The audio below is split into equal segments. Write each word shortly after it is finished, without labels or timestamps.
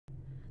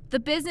The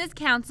Business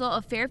Council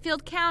of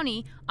Fairfield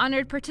County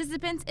honored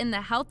participants in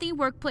the Healthy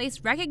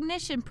Workplace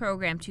Recognition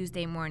Program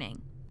Tuesday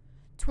morning.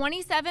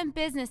 27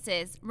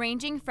 businesses,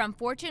 ranging from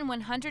Fortune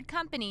 100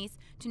 companies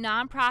to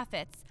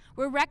nonprofits,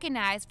 were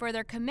recognized for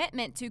their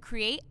commitment to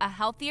create a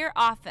healthier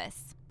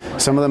office.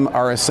 Some of them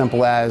are as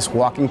simple as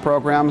walking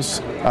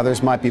programs.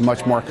 Others might be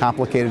much more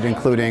complicated,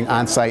 including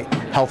on-site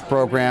health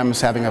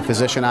programs, having a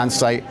physician on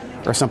site,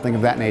 or something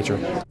of that nature.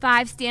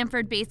 5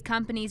 Stanford-based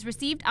companies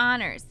received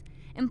honors.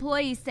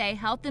 Employees say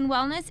health and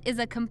wellness is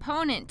a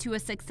component to a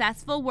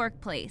successful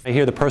workplace. I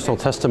hear the personal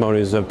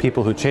testimonies of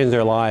people who change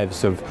their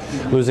lives, of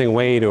losing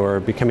weight or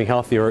becoming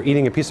healthy or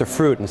eating a piece of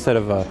fruit instead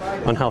of an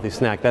unhealthy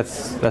snack.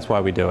 That's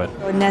why we do it.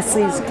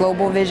 Nestle's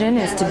global vision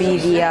is to be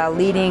the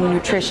leading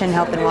nutrition,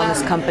 health and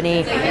wellness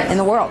company in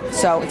the world,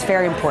 so it's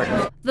very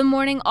important. The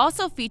morning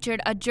also featured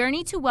a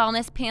Journey to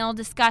Wellness panel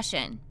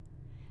discussion.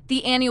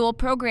 The annual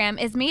program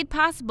is made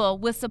possible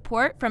with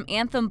support from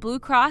Anthem Blue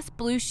Cross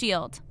Blue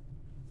Shield.